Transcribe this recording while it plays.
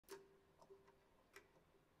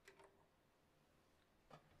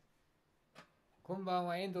こんばん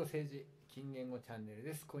は、遠藤征二、金言語チャンネル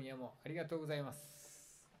です。今夜もありがとうございます。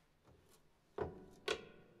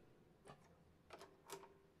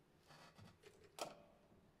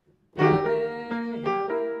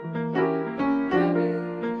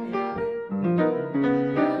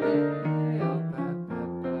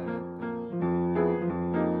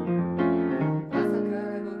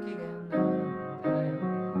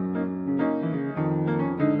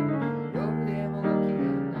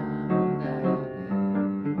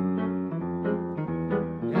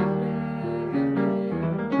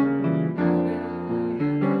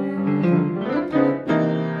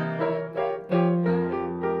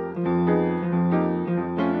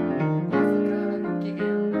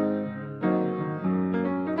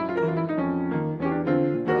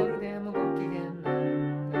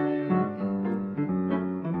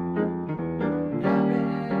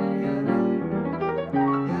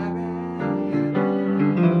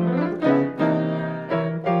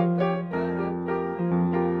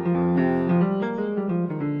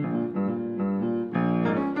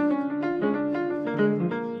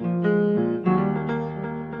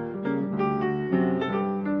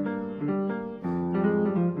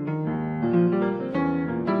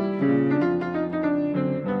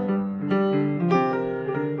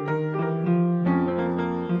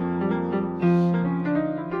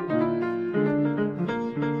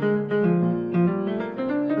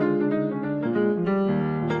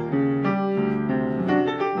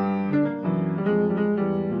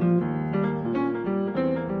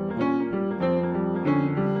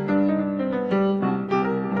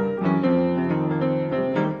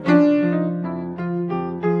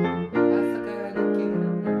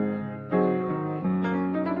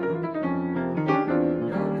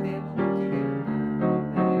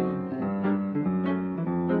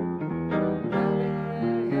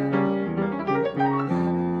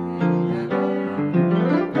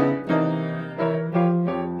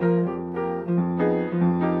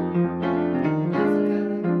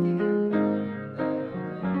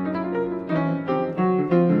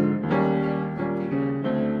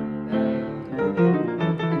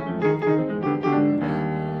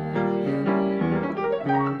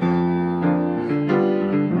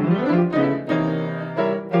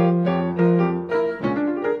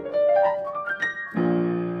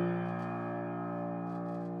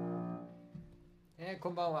こ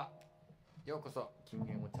んばんは。ようこそ金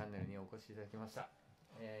言語チャンネルにお越しいただきました。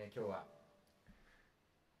今日は、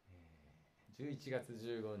11月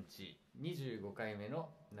15日25回目の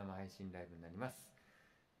生配信ライブになります。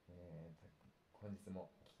本日も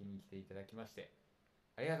聞きに来ていただきまして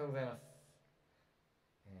ありがとうございます。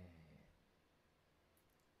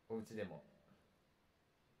お家でも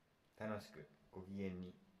楽しくご機嫌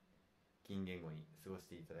に金言語に過ごし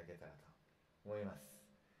ていただけたらと思います。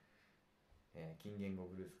金言語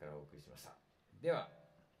ブルースからお送りしました。では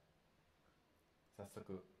早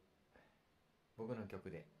速僕の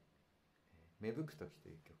曲で「芽吹く時」と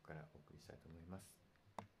いう曲からお送りしたいと思います。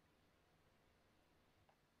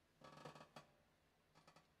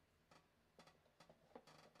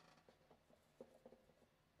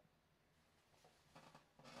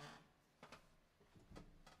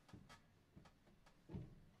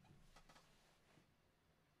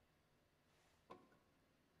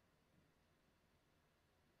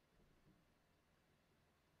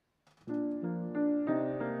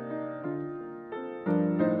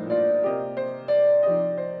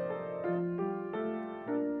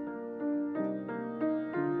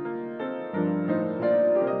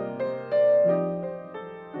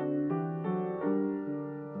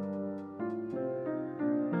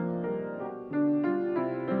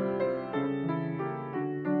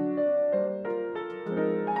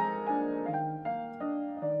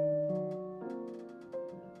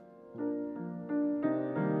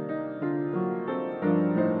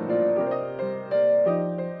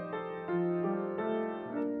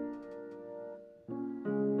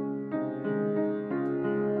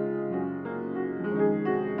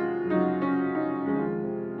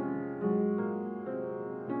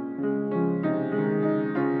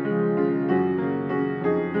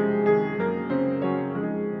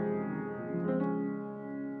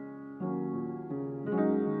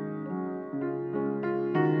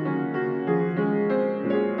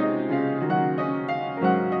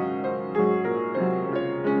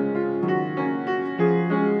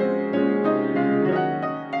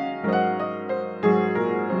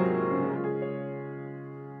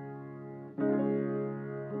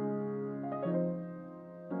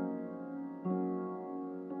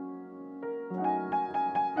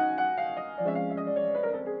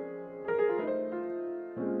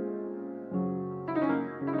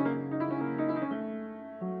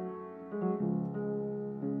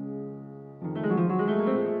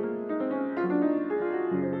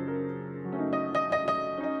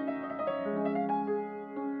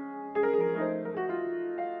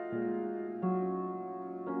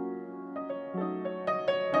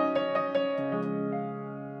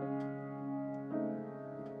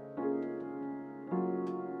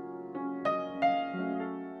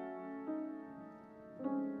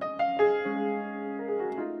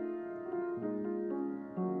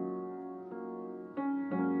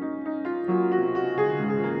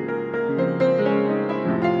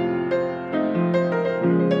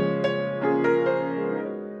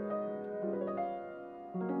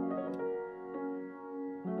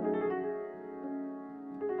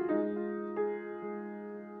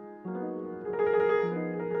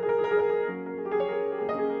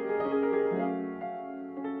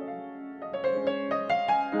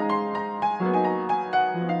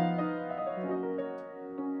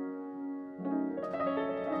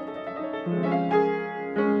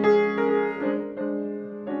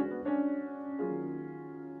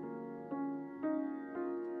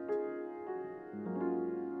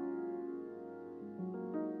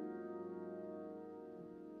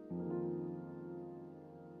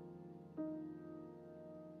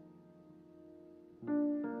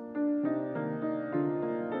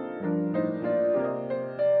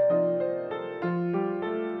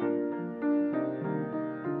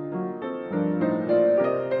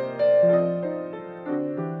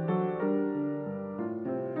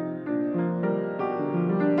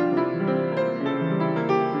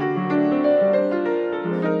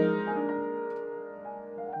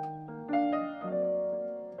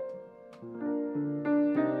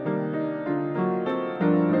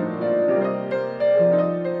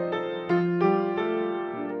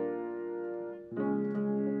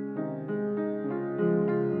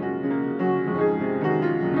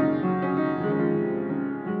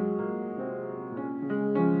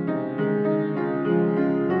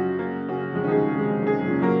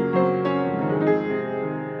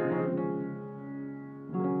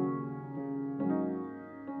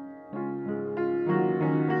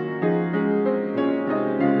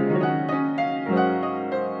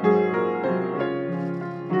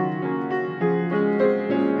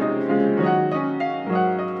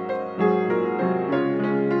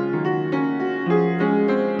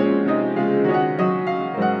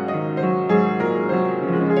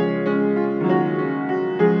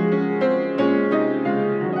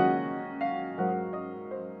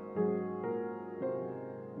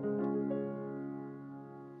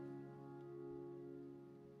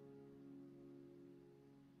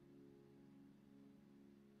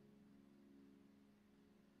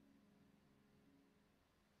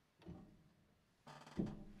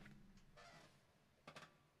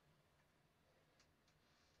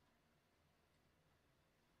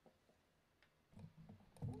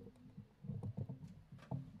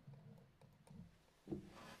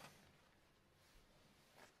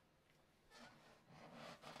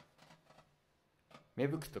芽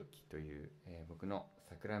吹く時という、僕の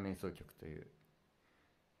桜瞑想曲という、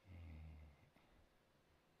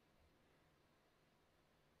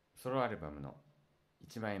ソロアルバムの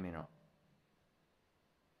1枚目の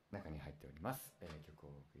中に入っております、曲を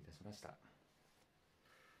お送りいたしました。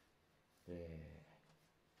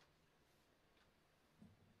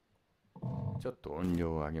ちょっと音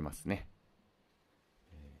量を上げますね。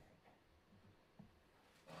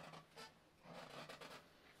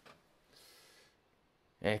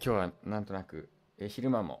今日はなんとなく、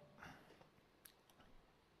昼間も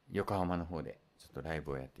横浜の方でちょっとライ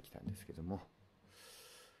ブをやってきたんですけども、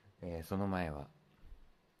その前は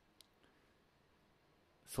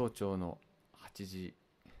早朝の8時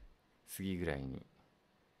過ぎぐらいに、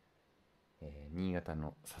新潟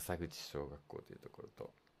の笹口小学校というところ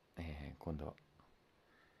と、今度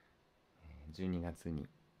12月に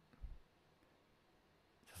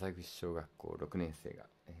笹口小学校6年生が、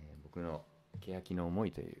僕の欅の思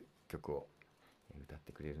いという曲を歌っ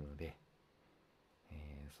てくれるので、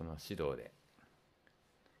その指導で、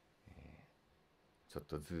ちょっ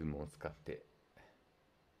とズームを使って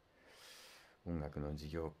音楽の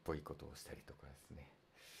授業っぽいことをしたりとかですね、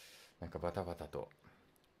なんかバタバタと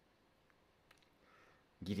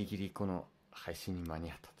ギリギリこの配信に間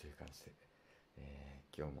に合ったという感じで、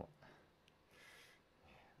今日も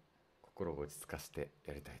心を落ち着かせて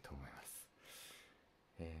やりたいと思います。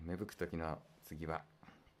芽吹く時の次は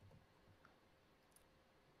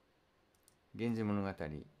源氏物語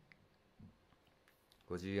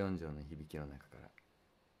54条の響きの中から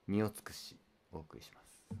身を尽くしお送りしま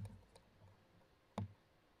す。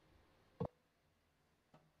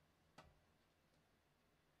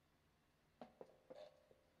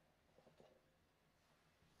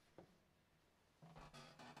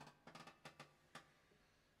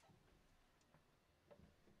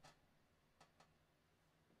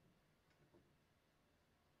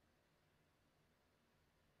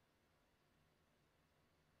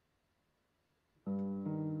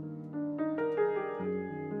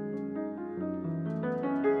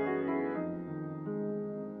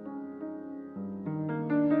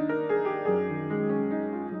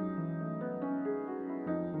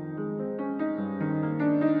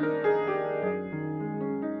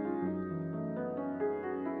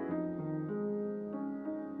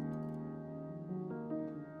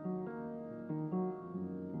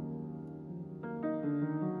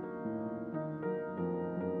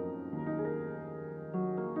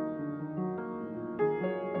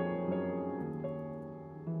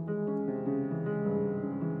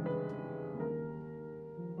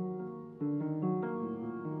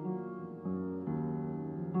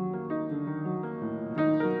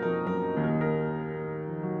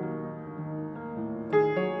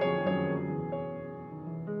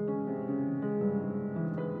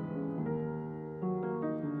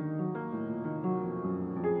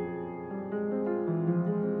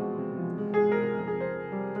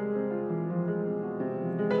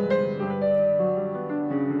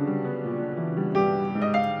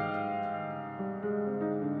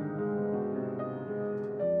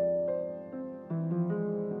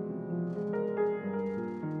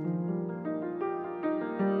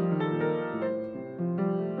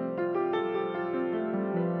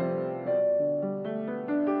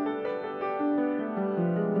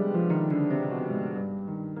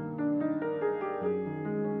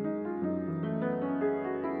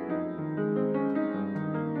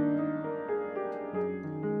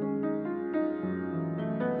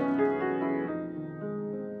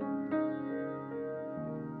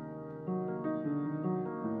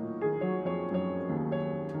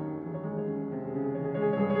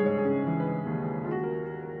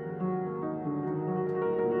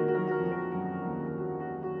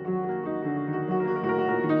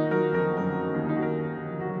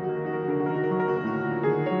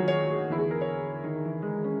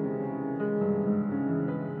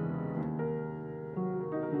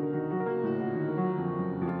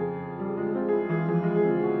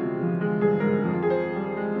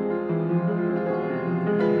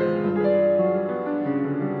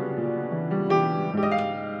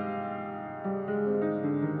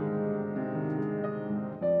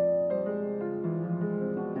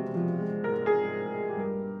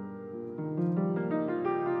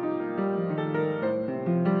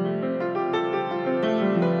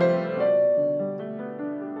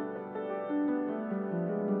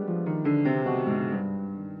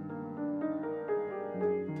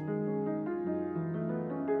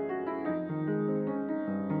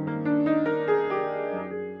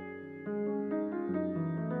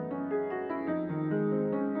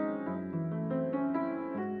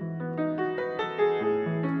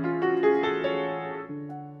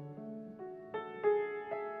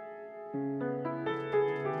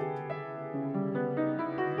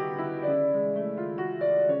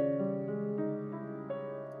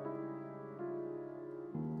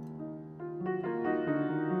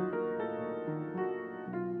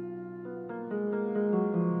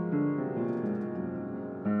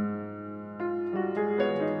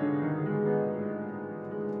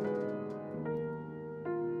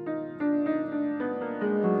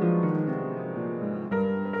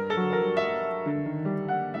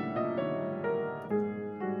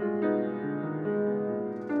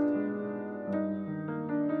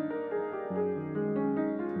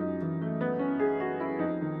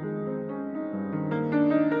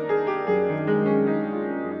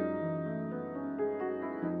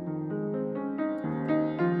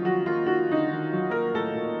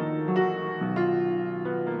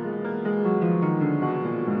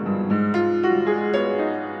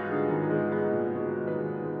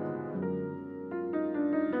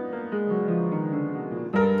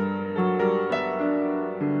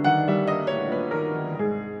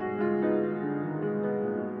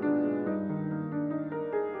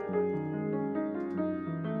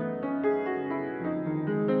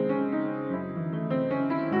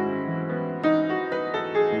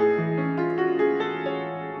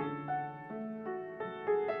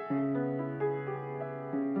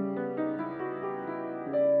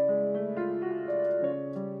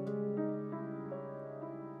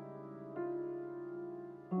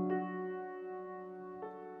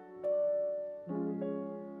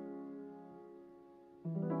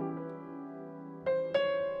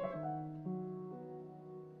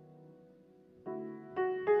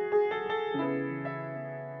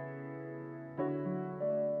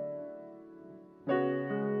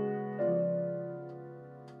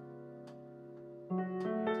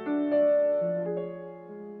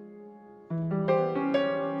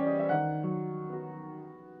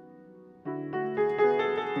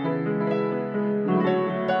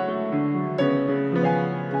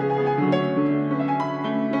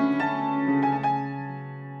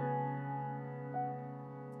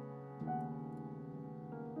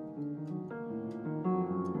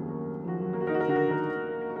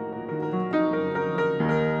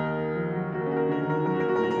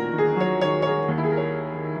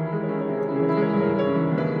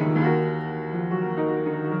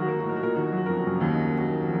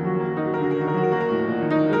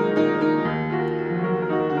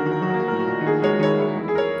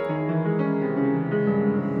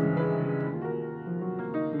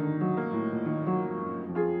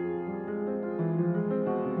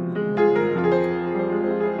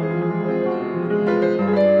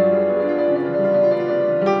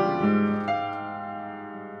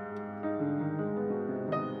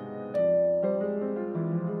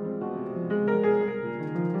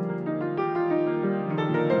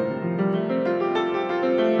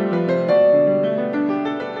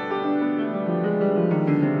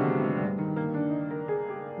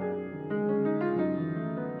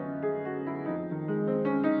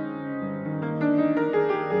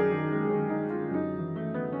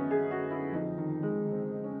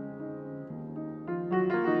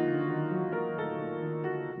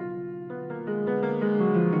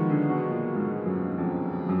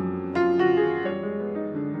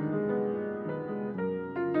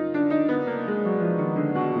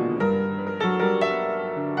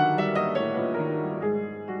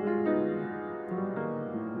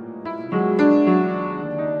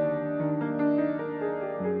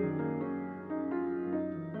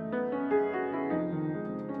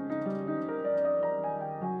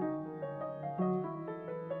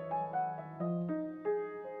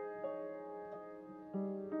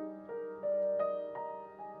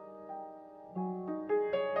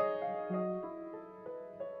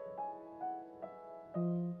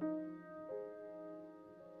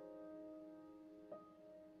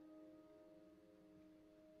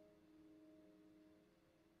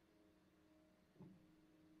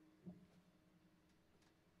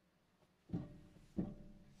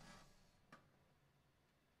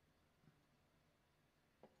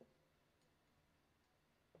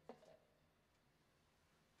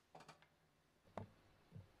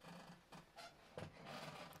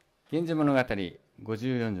源氏物語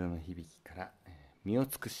54条の響きから「身を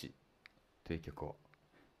尽くし」という曲を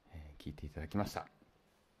聴いていただきました。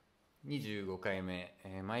25回目、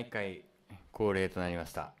毎回恒例となりま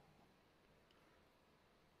した。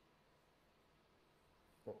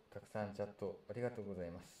たくさんチャットありがとうござ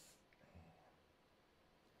います。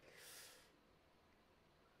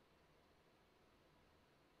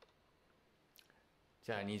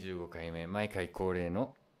じゃあ25回目毎回恒例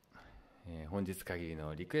の本日限り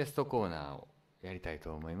のリクエストコーナーをやりたい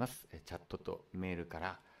と思います。チャットとメールか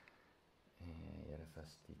ら、やらさ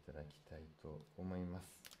せていただきたいと思います。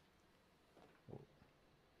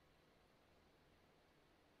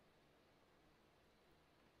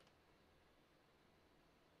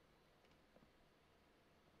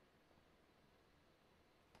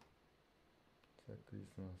ザ・クリ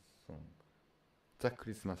スマスソング。ザ・ク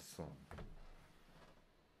リスマスソング。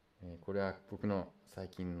これは僕の最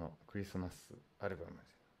近のクリスマスアルバムで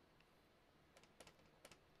す。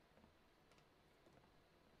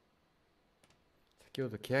先ほ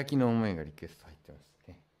ど欅の思いがリクエスト入ってまし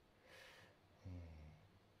たね。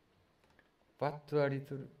But a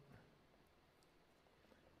Little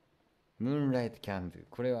Moonlight Candle、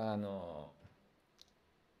 これは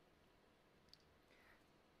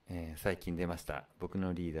最近出ました僕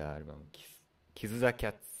のリーダーアルバムキズ・ザ・キ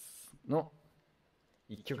ャッツの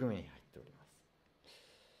1曲目に入っております。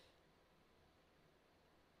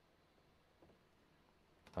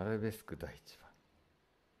アラベスク第1番。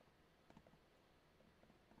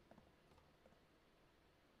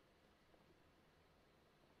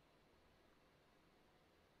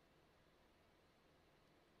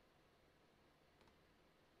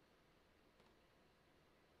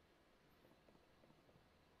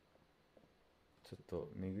ちょっと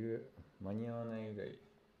間に合わないぐらい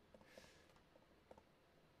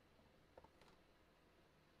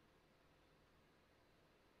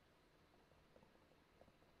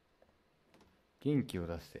元気を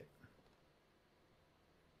出して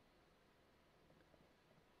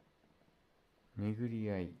巡り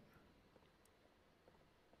合い。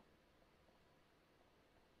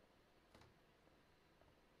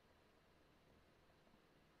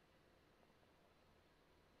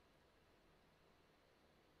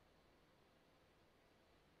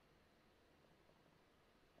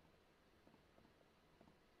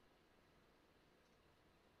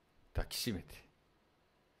抱きしめて。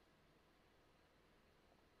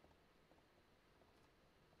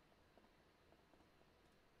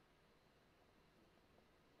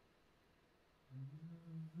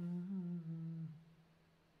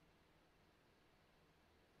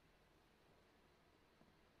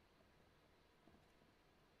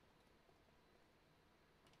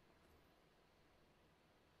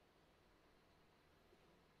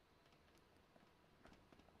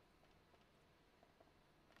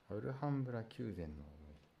アルハンブラ宮殿の思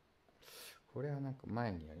い。これはなんか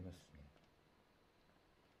前にありますね。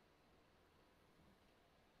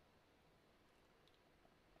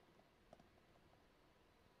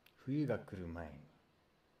冬が来る前に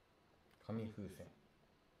紙風船。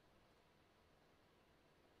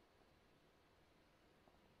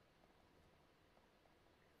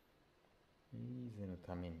エリーゼの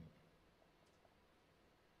ために。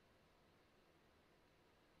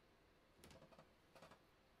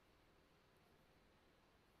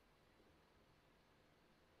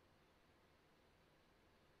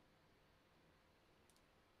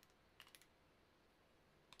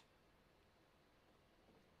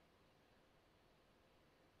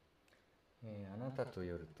あなたと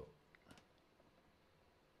夜と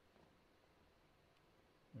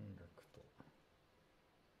音楽と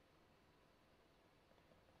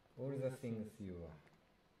All the things you are。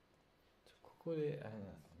 ここであれな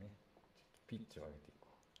んですね、ピッチを上げていこ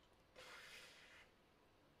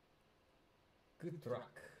う。 Good luck。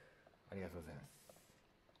 ありがとうございます。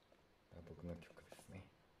僕の曲ですね。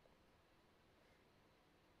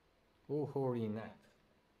 Oh Holy Night。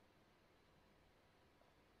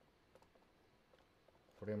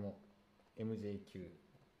これも MJQ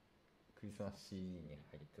クリスマス CD に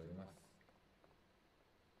入っております。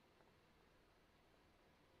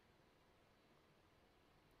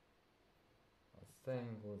As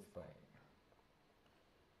time goes by。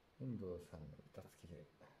 遠藤さんの歌付きで。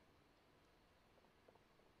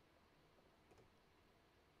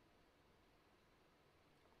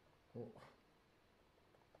お、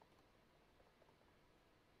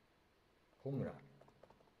ホームラン。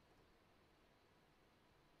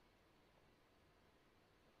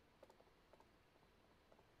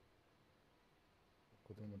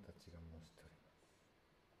子供たちが申しておりま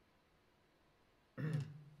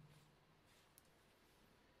す。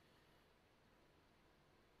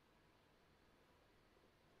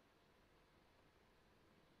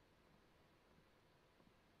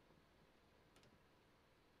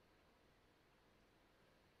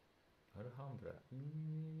アルハンブラ、イ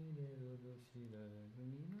レロドシラズ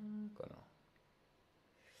ミナかな。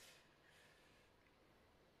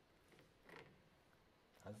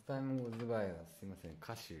アズタイムゴズバイはすいません、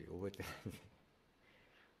歌詞覚えてないんで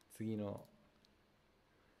次の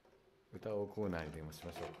歌をコーナーでもし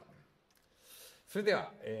ましょうか。それで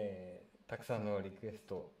は、たくさんのリクエス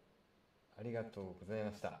トありがとうござい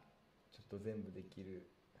ました。ちょっと全部できる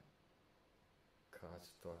かはちょ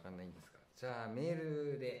っとわかんないんですが、じゃあメ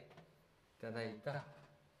ールでいただいた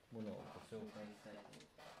ものをご紹介したいと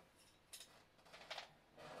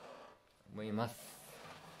思います。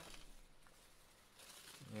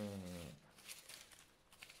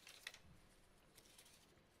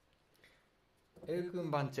エルクン・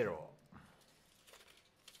バンチェロ、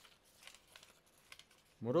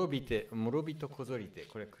もろびとこぞりて、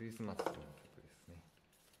これはクリスマスの曲です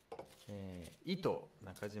ね。糸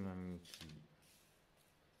中島みゆき、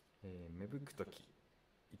芽吹くとき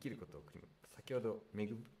生きることを送り、先ほど芽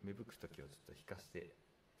吹くときをちょっと弾かせてい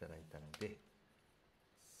ただいたので、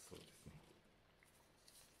そうですね。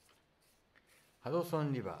ハドソ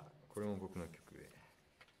ンリバー、これも僕の曲で、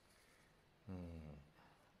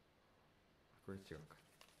これ違うか。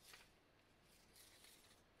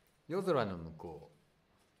夜空の向こ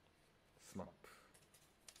う、スマップ、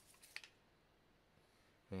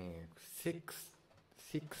16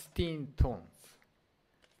 トーン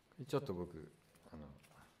ズ。ちょっと僕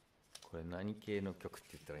これ何系の曲って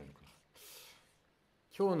言ったらいいのかな。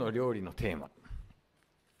今日の料理のテーマ、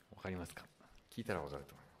わかりますか？聞いたらわかる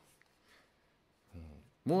と思います。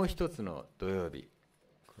もう一つの土曜日、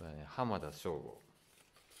これはね、浜田省吾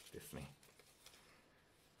ですね。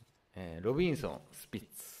ロビンソン・スピッツ、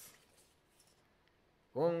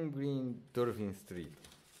オン・グリーン・ドルフィン・ストリート、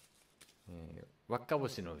輪っか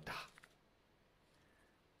星の歌、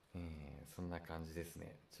そんな感じです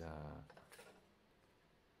ね。じゃあ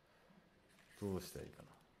どうしたらいいかな。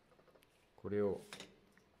これをさ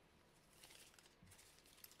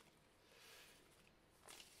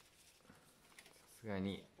すが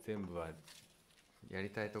に全部はや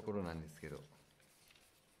りたいところなんですけど、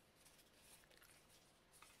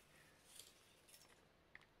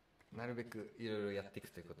なるべくいろいろやっていく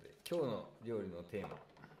ということで、今日の料理のテーマ、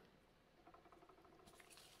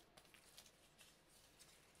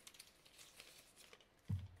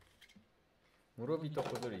諸人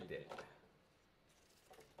こぞりて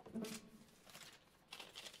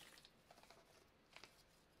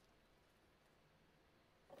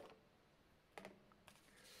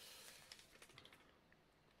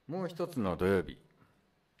もう一つの土曜日、い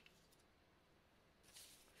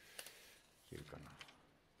けるかな。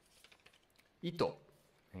糸、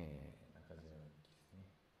中島みゆきですね。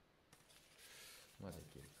まだい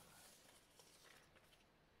けるかな。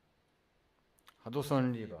ハドソ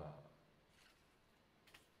ンリバー。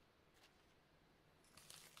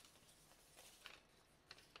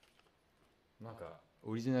なんか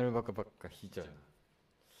オリジナルばっか弾いちゃうな。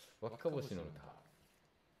輪っか星の歌。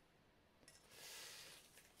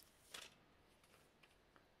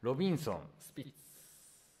ロビンソン、スピッツ。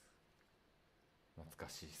懐か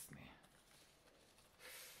しいですね。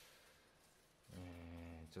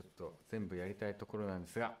ちょっと全部やりたいところなんで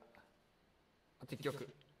すが、あと1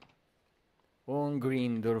曲。オングリー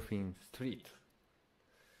ンドルフィンストリート。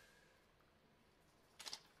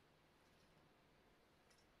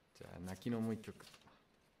じゃあ泣きのもう1曲。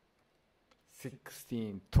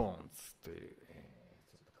16 トーンズという、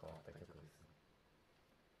ちょっと変わった曲ですね。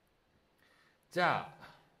じゃあ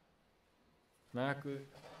長く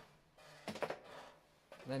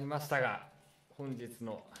なりましたが、本日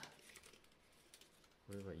の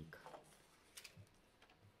これはいいか、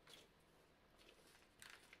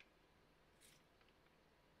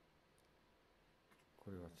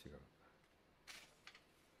これは違う。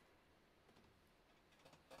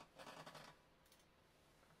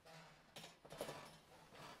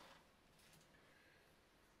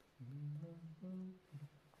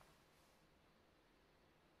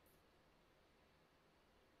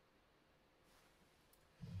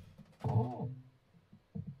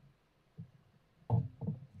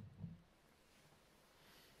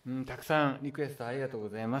たくさんリクエストありがとうご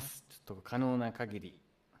ざいます。ちょっと可能な限り、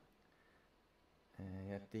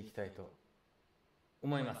やっていきたいと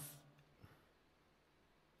思います。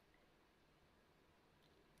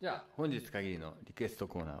じゃあ本日限りのリクエスト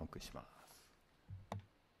コーナーをお送りします。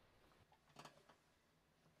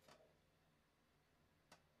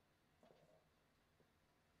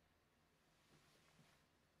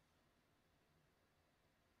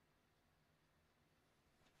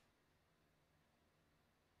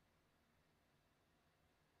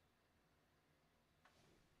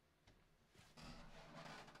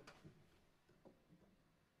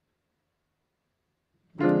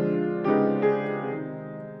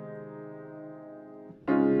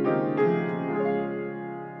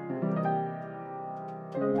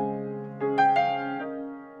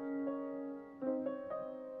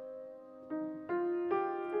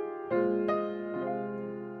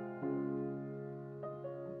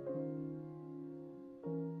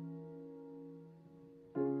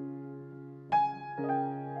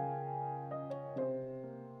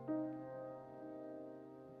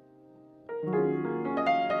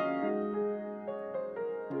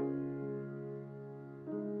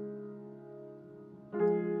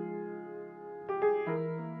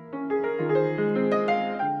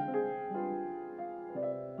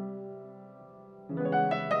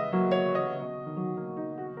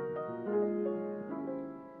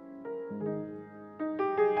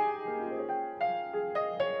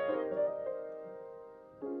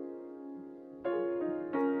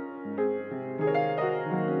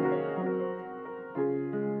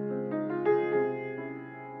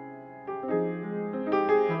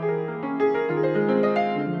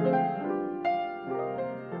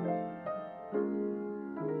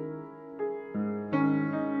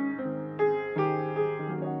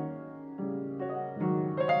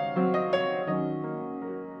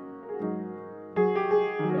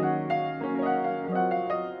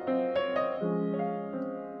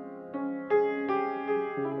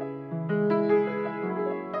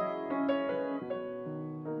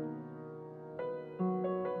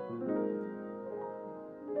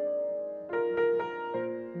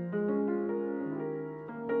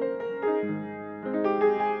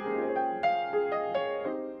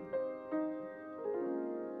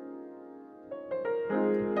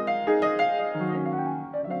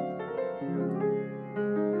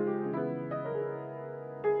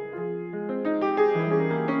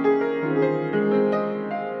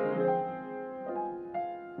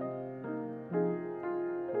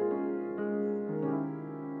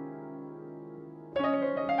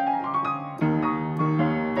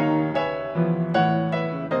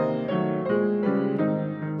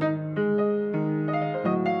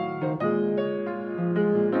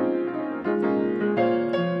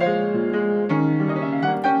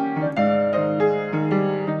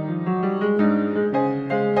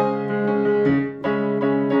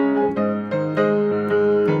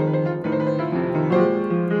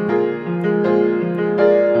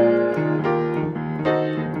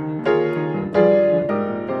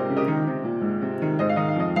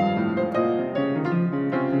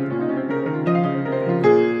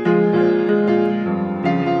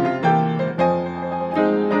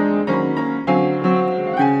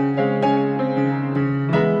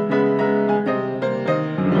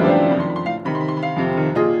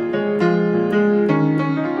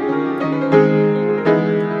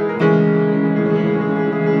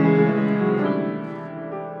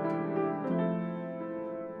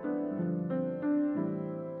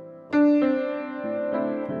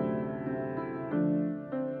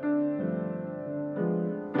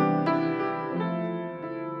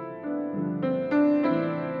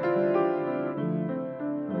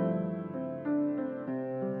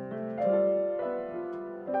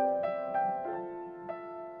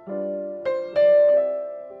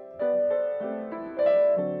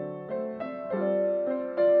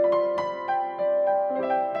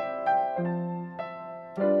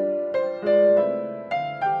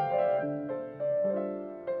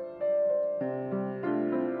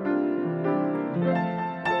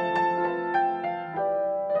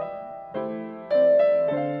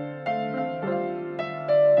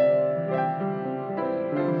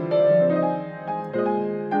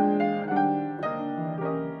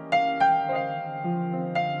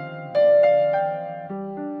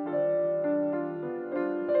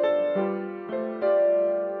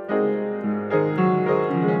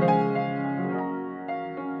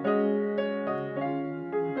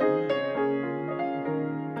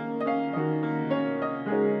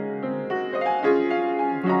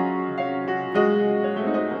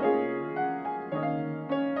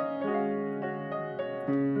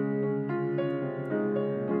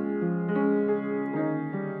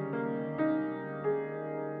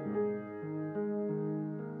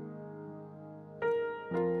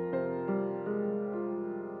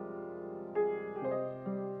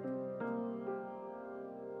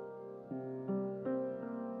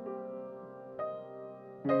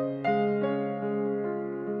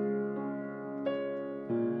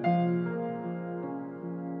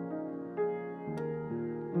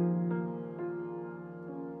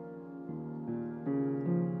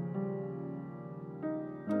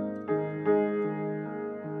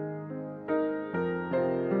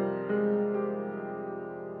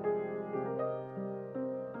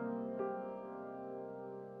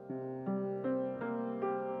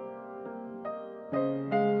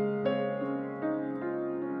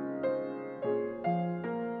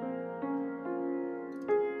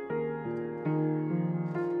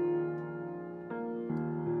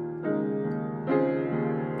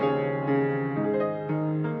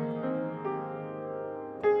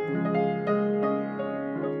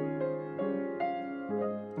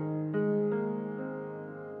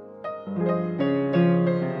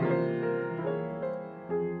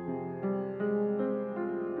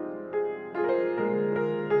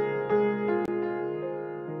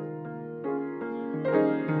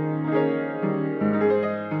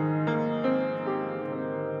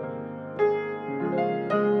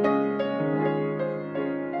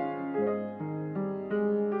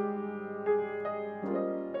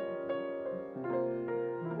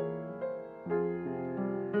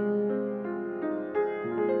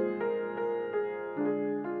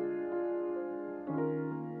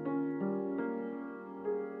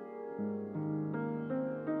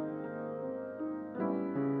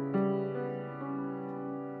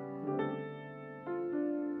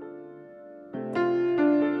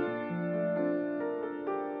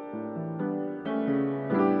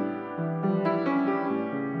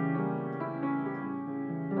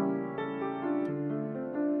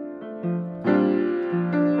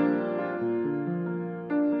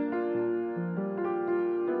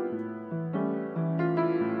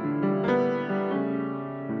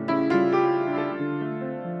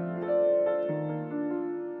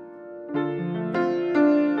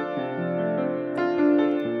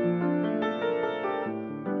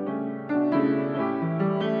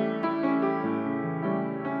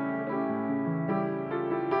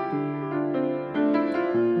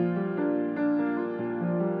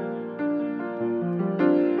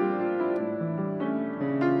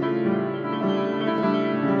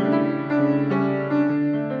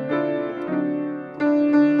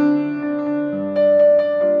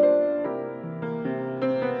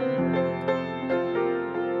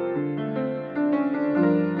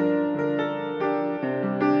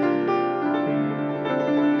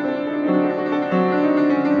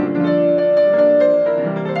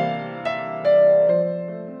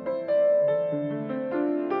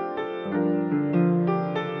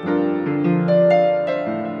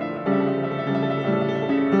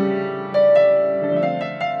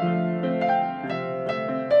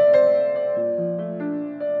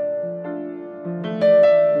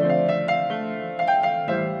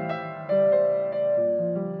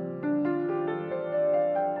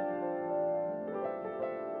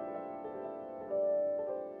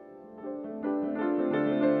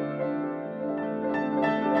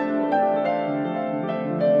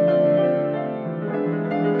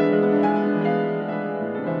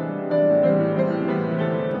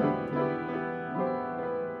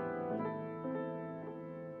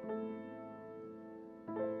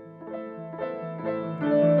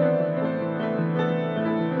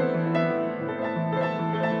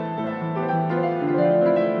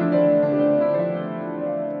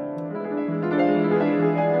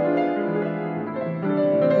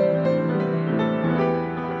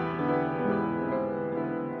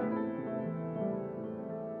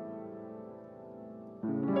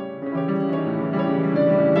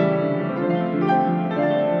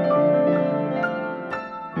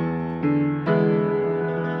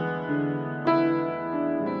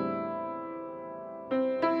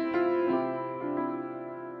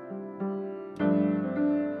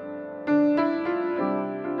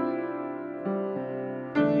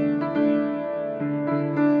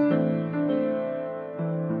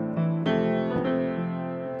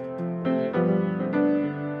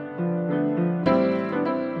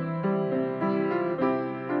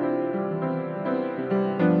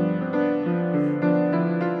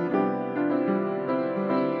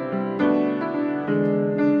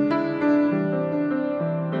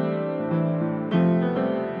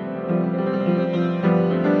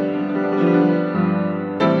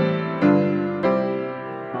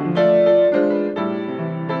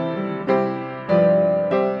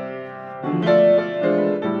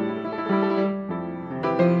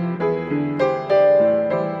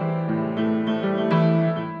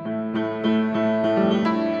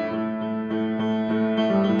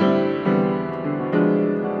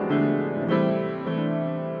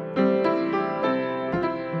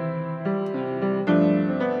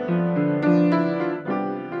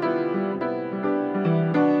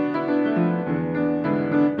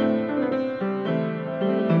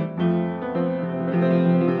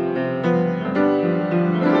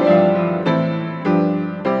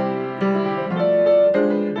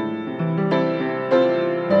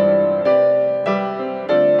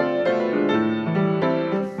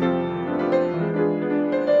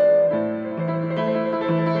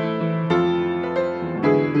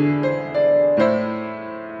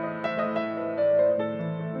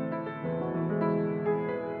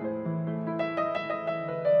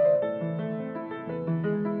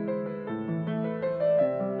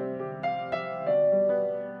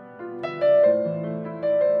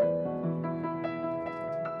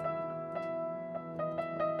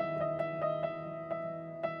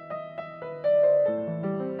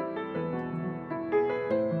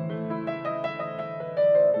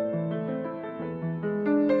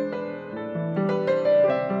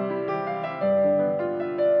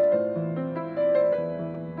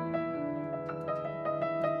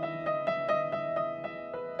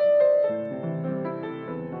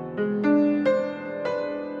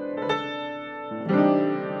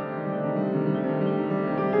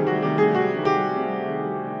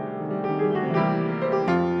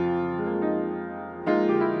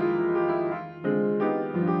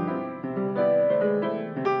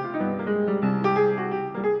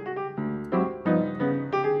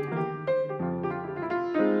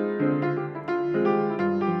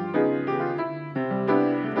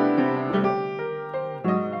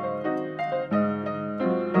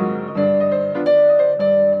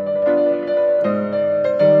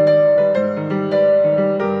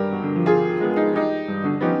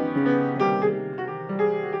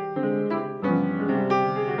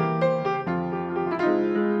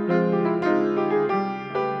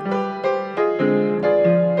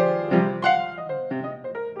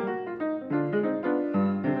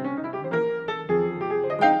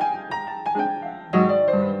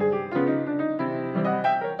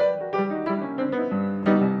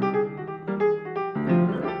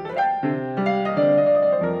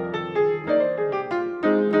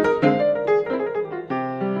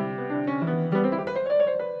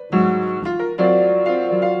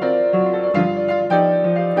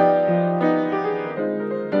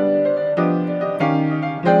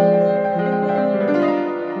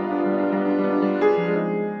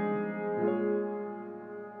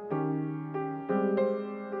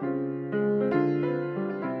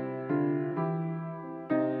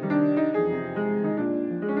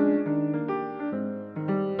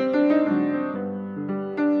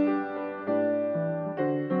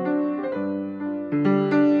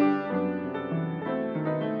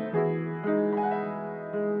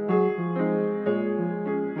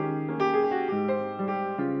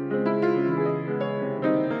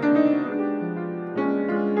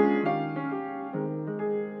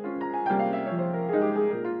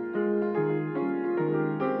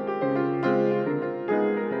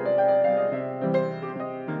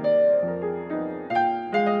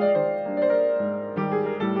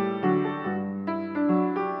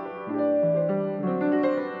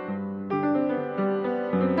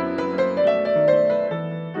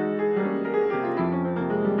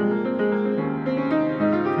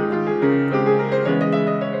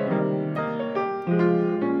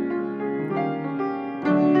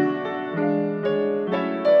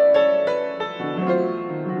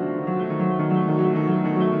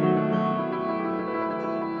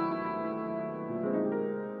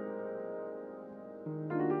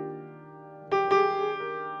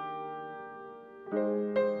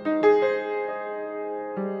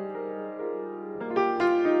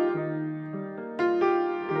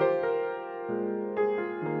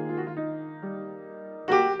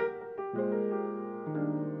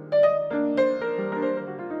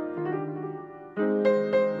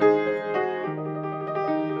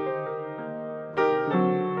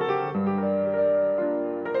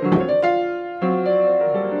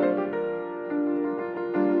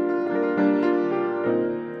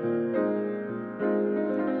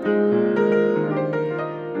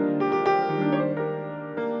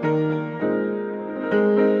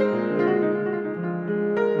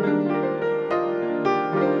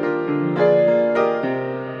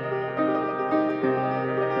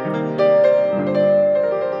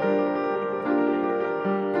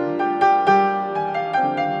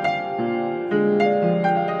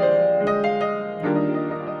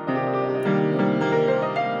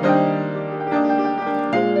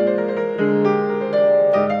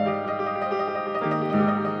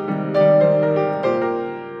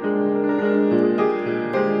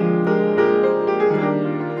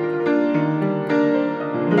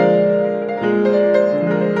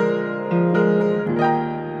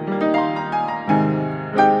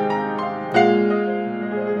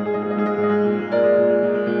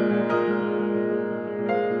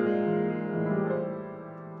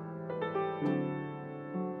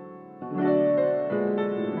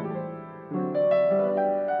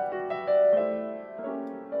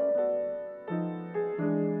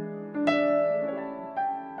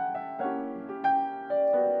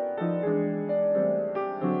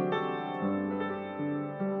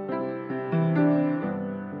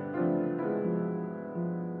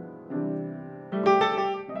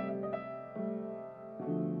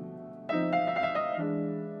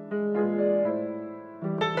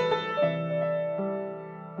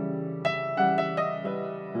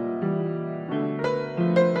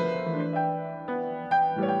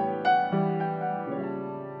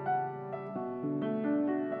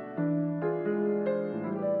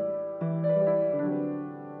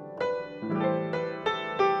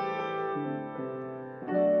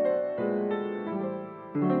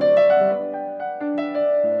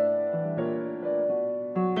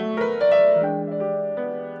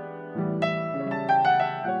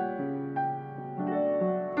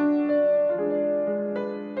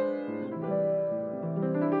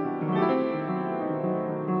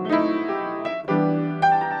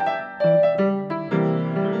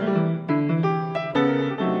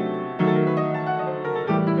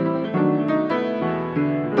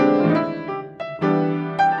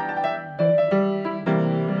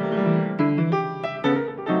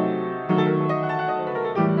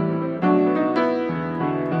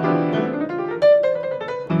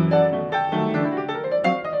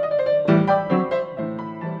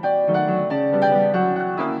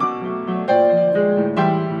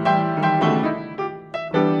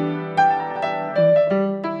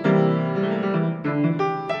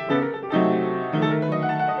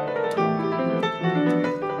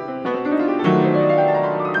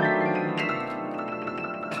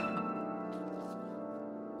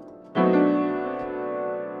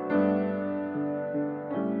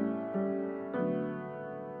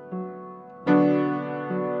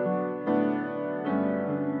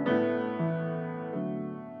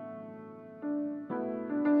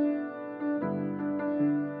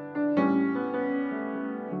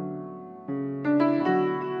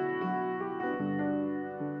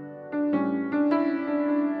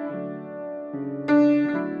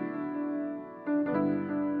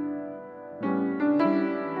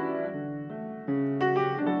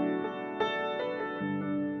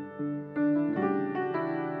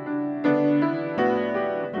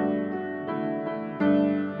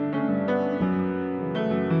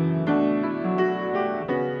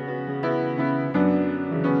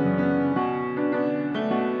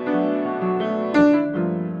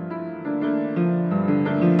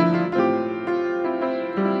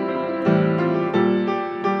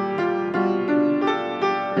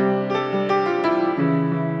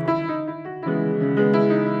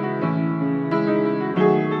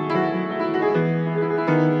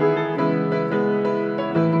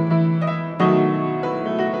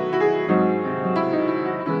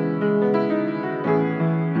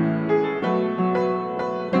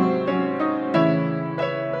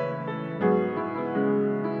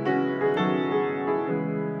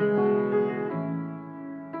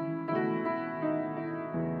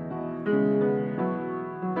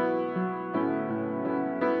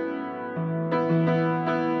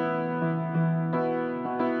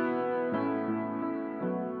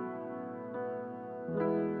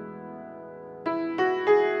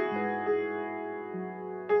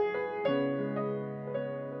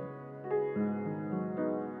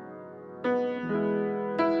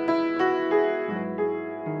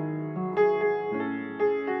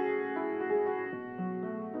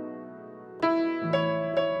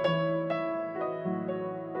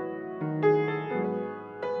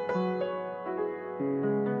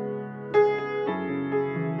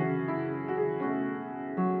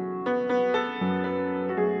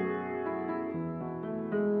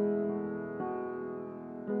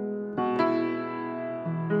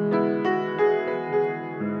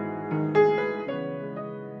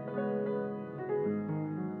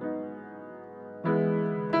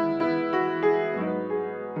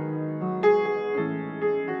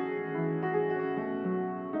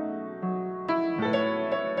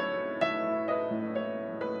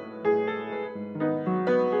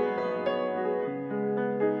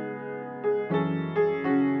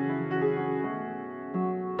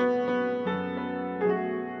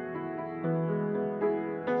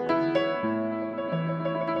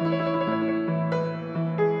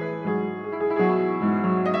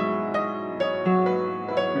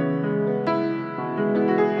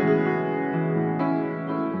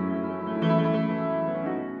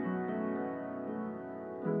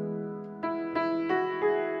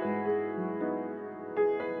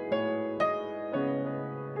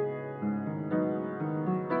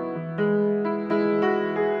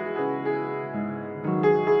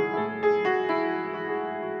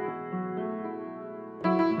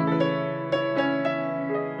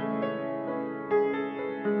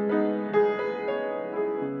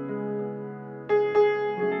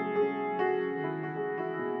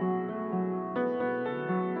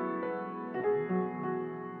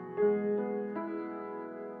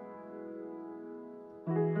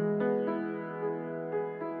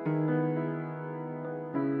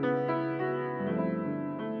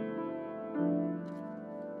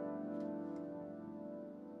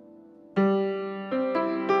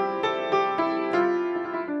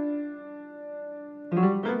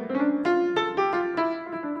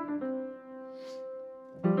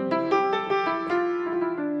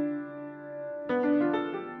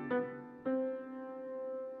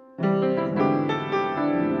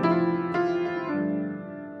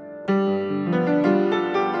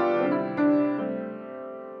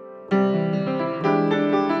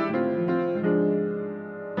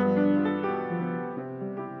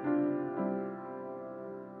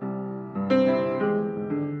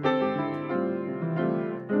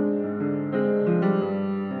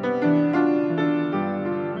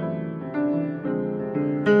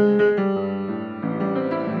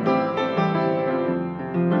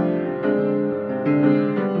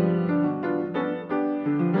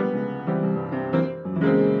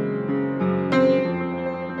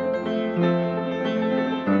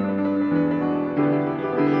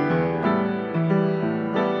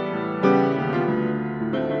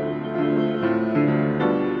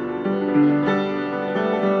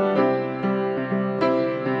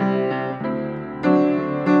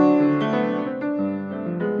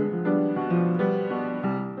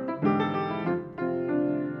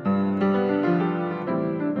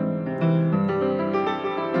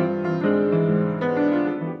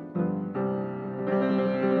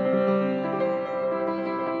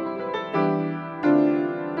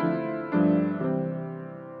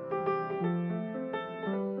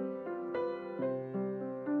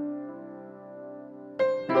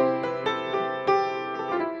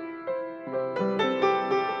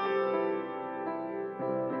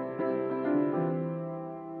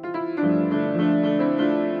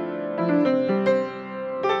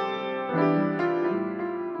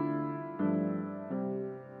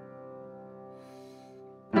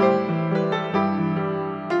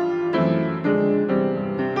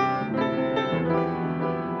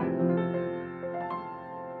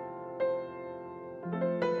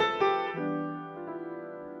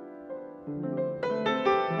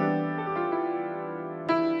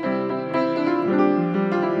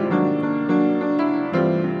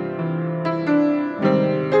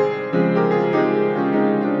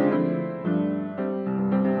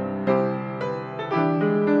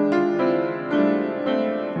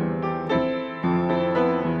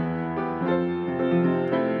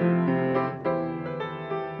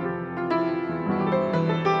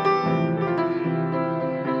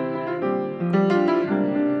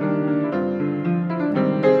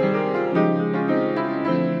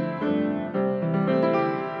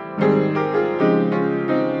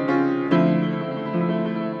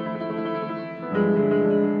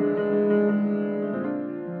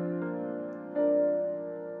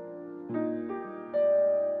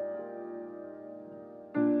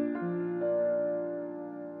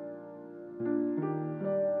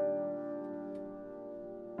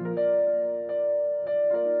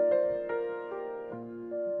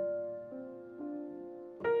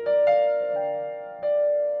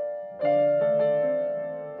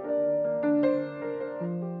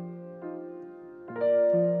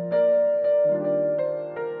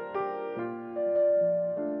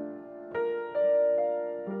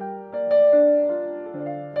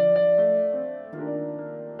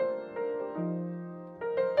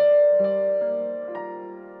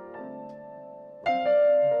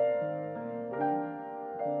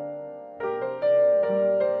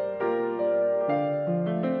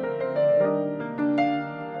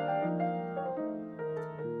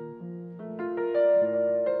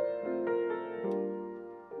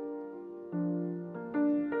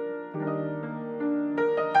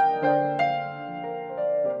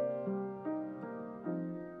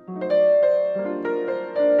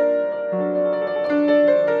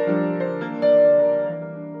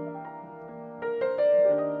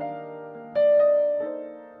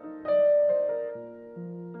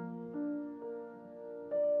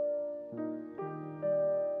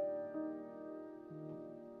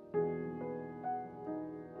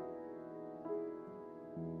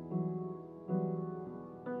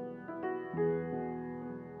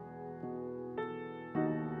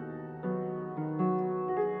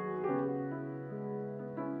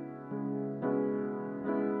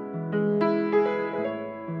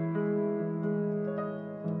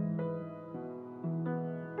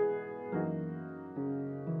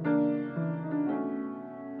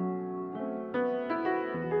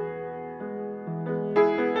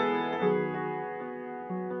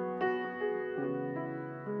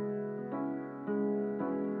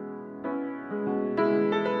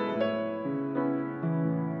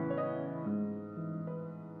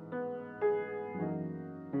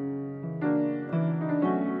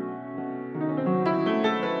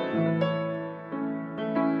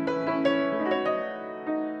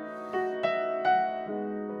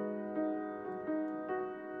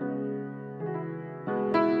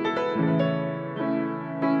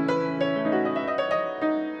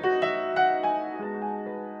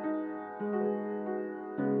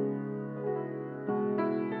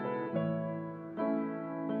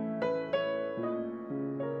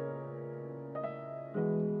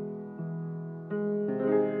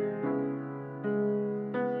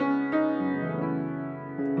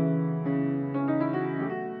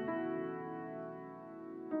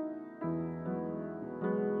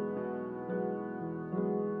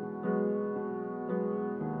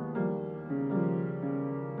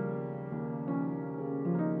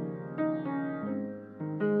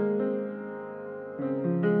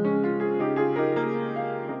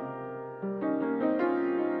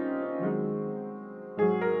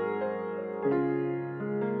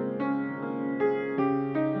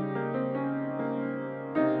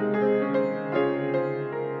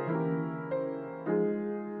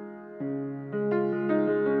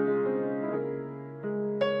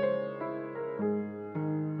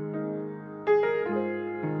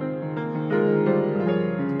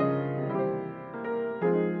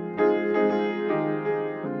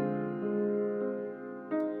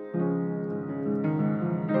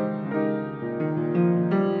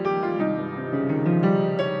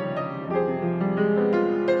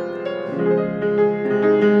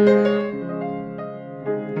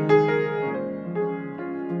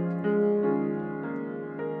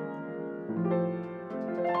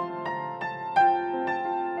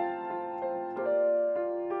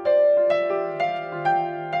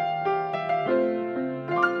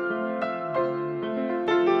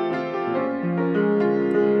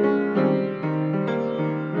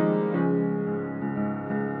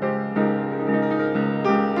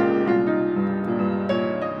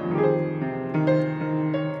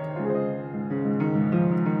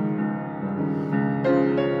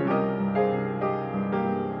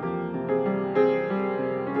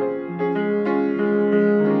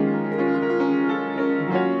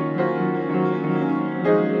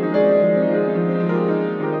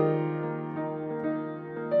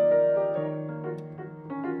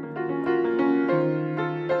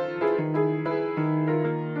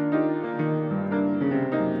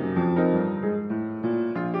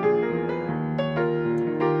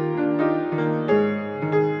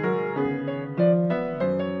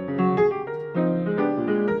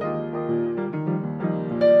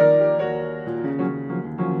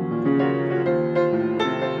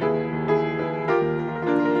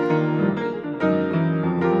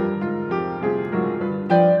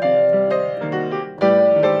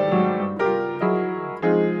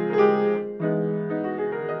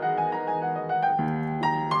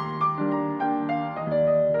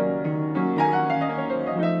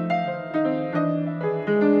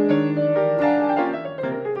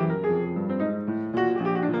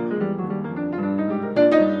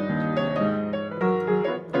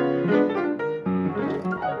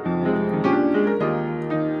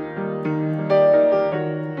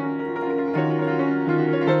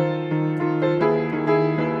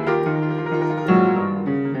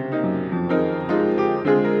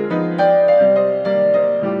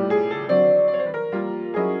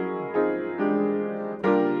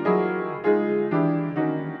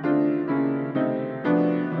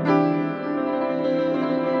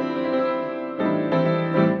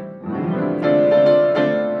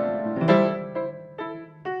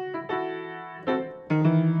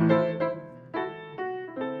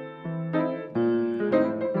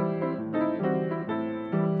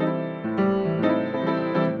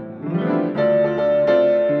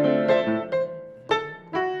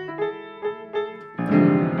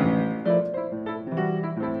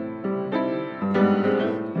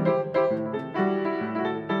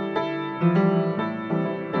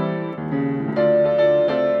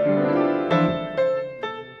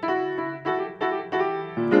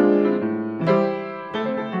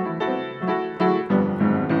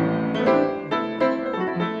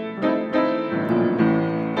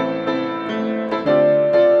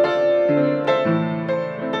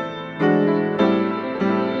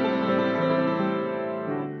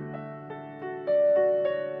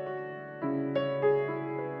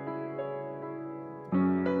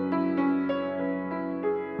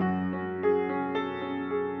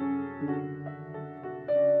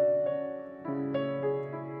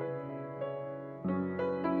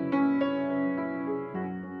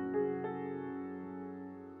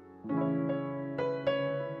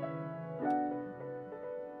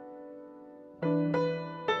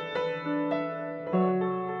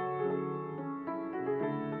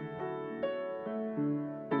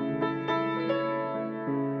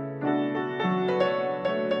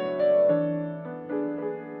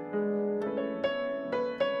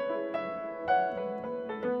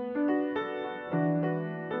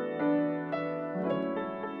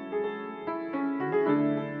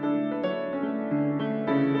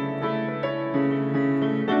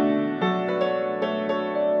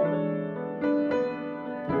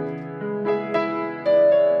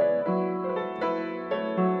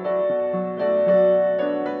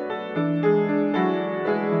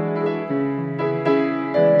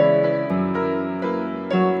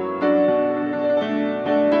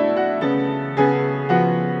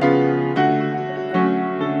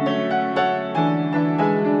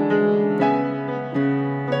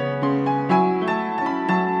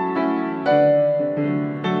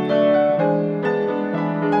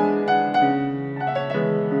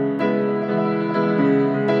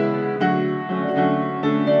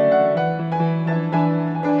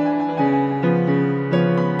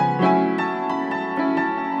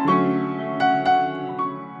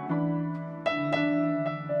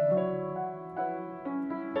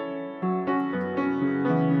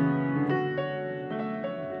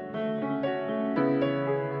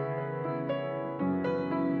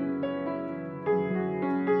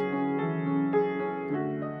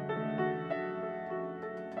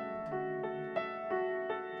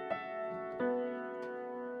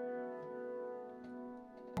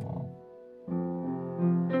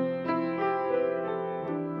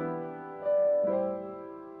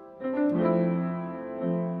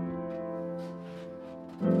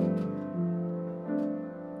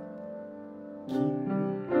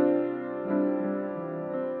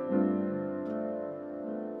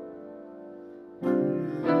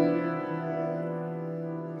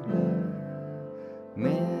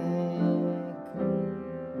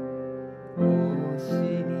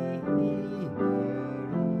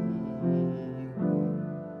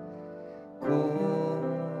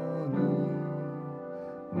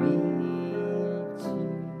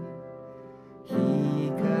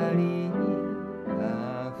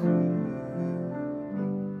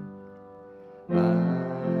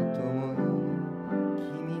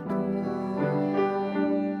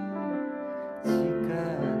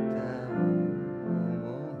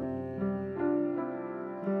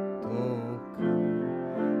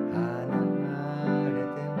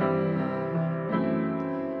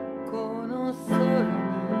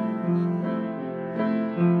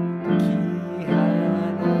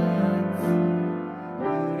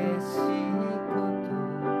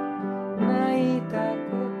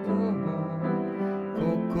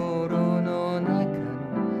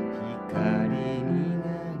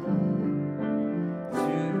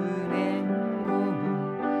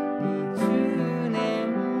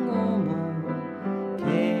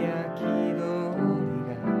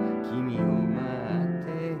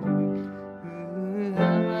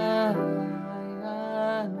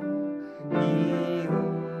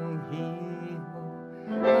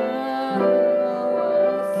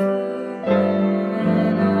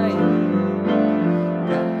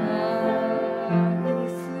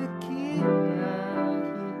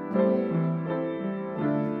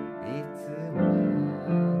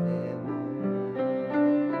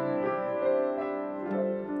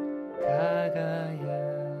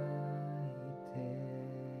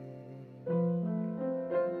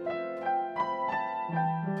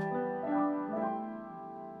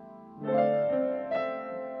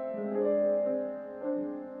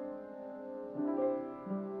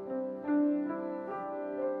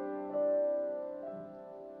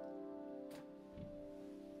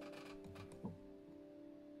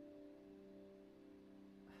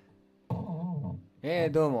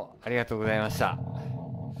どうもありがとうございました。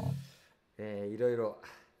いろいろ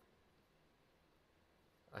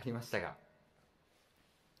ありましたが、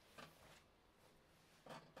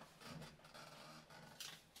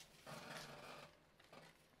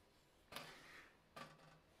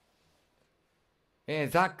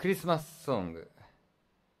ザ・クリスマスソング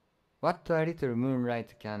What a Little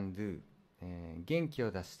Moonlight Can Do、元気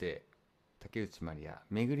を出して竹内まりや、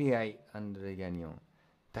巡り合いアンドレ・ギャニオン、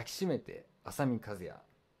抱きしめて浅見和也、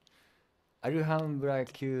アルハンブラ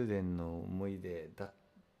宮殿の思い出だっ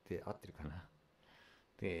て合ってるかな。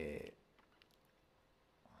で、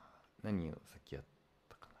何をさっきやっ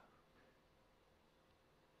たか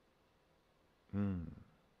な。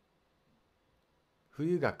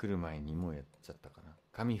冬が来る前にもうやっちゃったかな。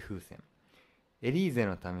紙風船、エリーゼ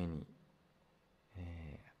のために、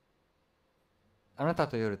あなた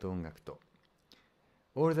と夜と音楽と、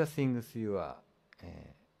All the Things You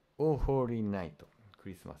Are、Oh Holy Night、ク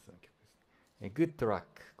リスマスの曲ですね。Good Luck、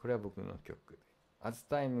これは僕の曲で、As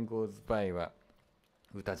Time Goes By は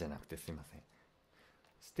歌じゃなくてすいません。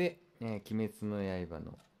そして、鬼滅の刃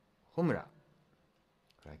のホムラ、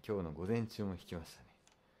これは今日の午前中も弾きました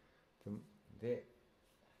ね。で、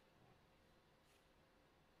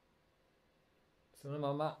その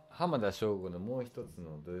まま浜田省吾のもう一つ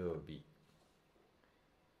の土曜日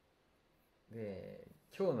で、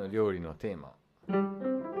今日の料理のテーマ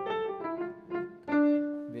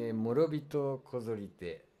で、諸人こぞり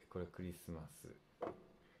て、これクリスマス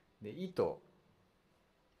で、糸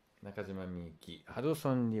中島みゆき、ハド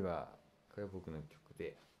ソンリバー、これは僕の曲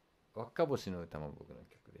で、輪っか星の歌も僕の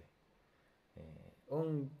曲で、オ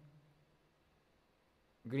ン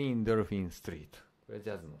グリーンドルフィンストリート、これは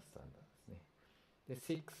ジャズのスタンダードですね。で、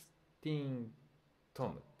16ト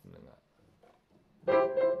ムっていうのが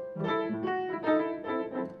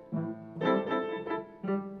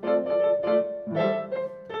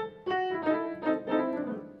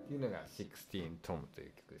16トムとい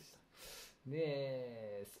う曲でした。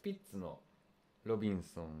で、スピッツのロビン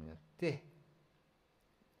ソンやって、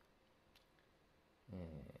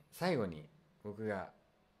最後に僕が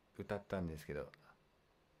歌ったんですけど、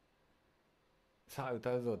さあ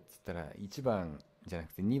歌うぞっつったら1番じゃな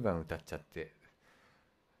くて2番歌っちゃって、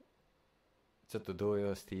ちょっと動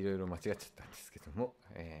揺していろいろ間違っちゃったんですけども、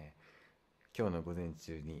今日の午前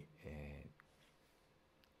中に、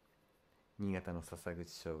新潟の笹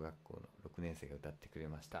口小学校の6年生が歌ってくれ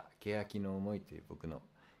ました「欅の思い」という僕の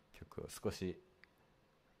曲を少し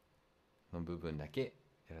の部分だけ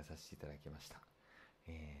やらさせていただきました。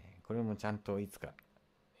これもちゃんといつか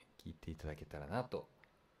聴いていただけたらなと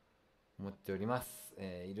思っております。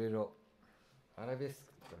いろいろアラベス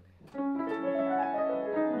クとね、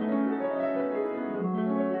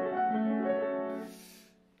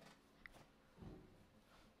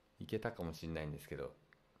けたかもしれないんですけど、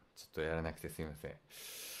ちょっとやらなくてすいません。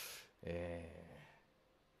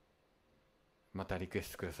またリクエ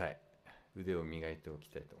ストください。腕を磨いておき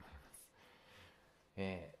たいと思います。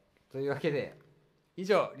というわけで以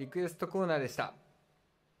上リクエストコーナーでした。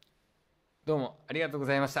どうもありがとうご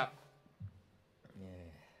ざいました。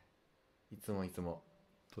いつも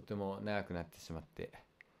とても長くなってしまって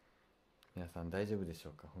皆さん大丈夫でし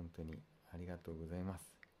ょうか。本当にありがとうございま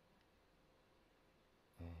す。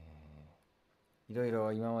いろい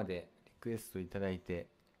ろ今までリクエストいただいて、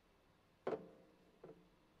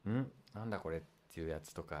なんだこれっていうや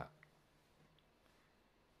つとか、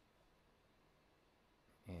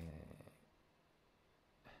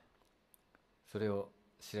それを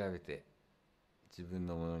調べて自分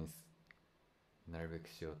のものになるべく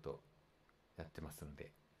しようとやってますの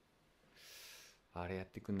で、あれやっ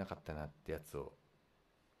てくんなかったなってやつを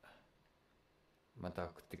また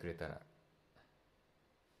送ってくれたら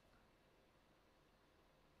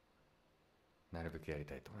なるべくやり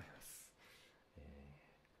たいと思います。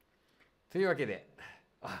というわけで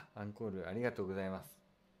アンコールありがとうございます。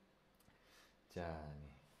じゃあね、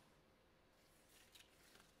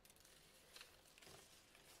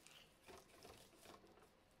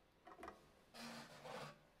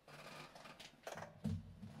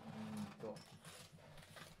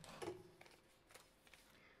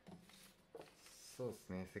そうです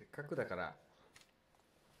ね、せっかくだから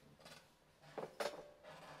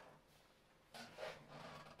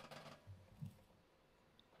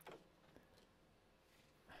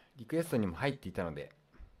リクエストにも入っていたので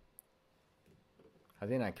派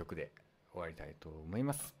手な曲で終わりたいと思い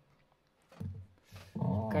ます。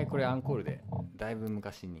一回これアンコールでだいぶ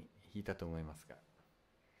昔に弾いたと思います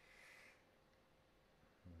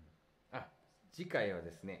が、次回は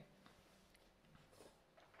ですね、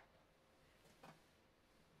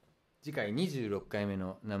次回26回目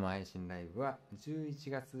の生配信ライブは11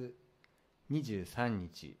月23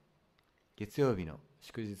日月曜日の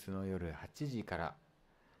祝日の夜8時から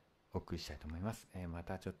お送りしたいと思います。ま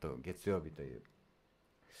たちょっと月曜日という、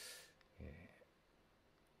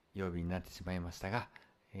曜日になってしまいましたが、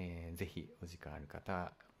ぜひお時間ある方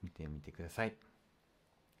は見てみてください。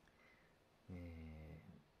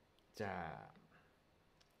じゃあ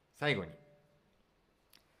最後に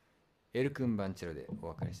エルクンバンチェロでお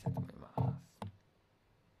別れしたいと思います。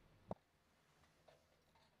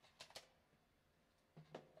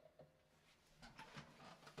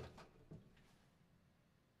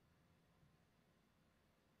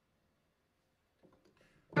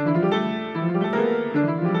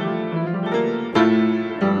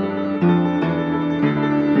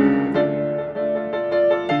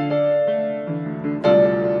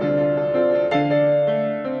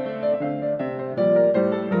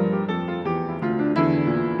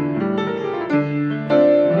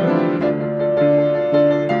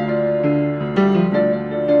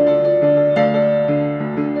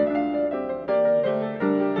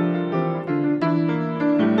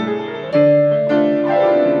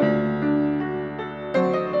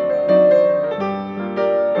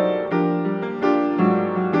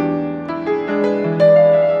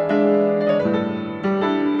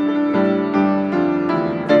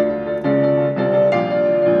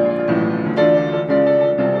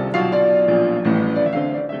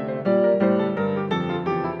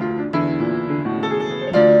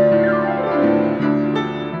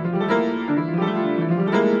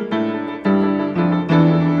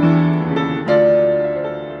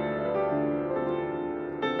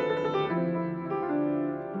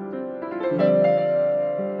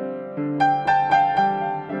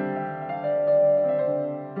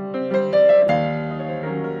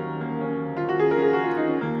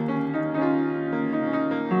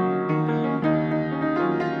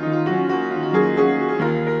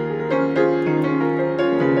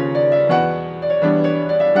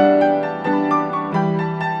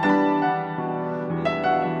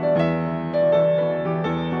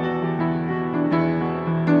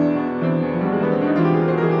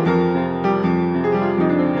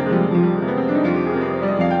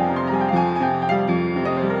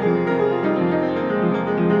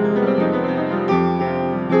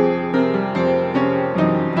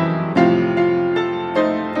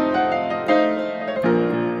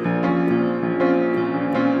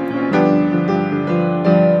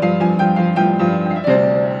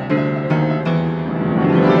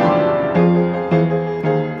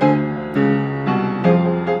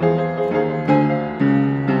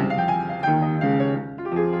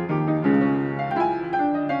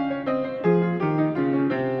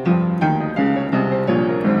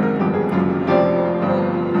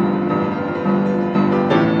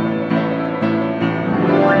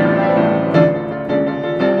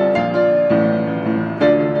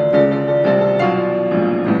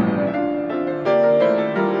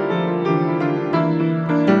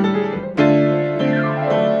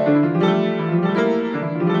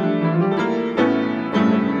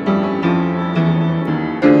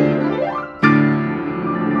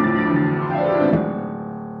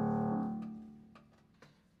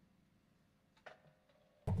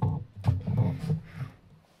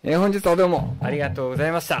本日はどうもありがとうござ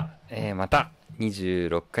いました。また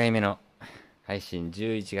26回目の配信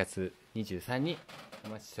11月23日にお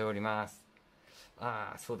待ちしております。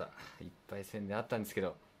そうだ、いっぱい宣伝あったんですけ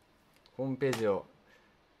ど、ホームページを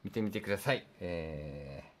見てみてください。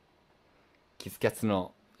キスキャッツ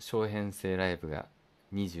の小編成ライブが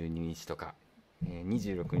22日とか、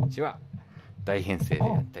26日は大編成で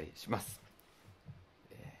やったりします。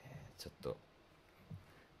ちょっと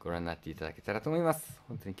ご覧になっていただけたらと思います。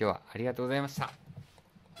本当に今日はありがとうございました。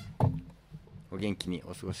お元気に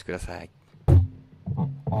お過ごしください。